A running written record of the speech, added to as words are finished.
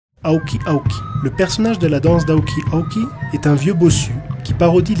Auqui Auqui. Le personnage de la danse d'Auqui Auqui est un vieux bossu qui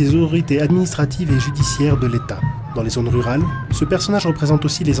parodie les autorités administratives et judiciaires de l'État. Dans les zones rurales, ce personnage représente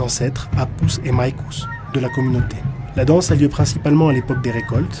aussi les ancêtres, Apus et Maikus, de la communauté. La danse a lieu principalement à l'époque des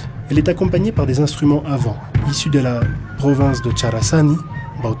récoltes. Elle est accompagnée par des instruments avant, issus de la province de Charazani,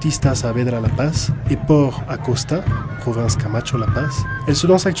 Bautista Saavedra La Paz, et Port Acosta, province Camacho La Paz. Elle se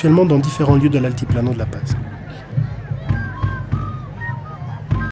danse actuellement dans différents lieux de l'altiplano de La Paz.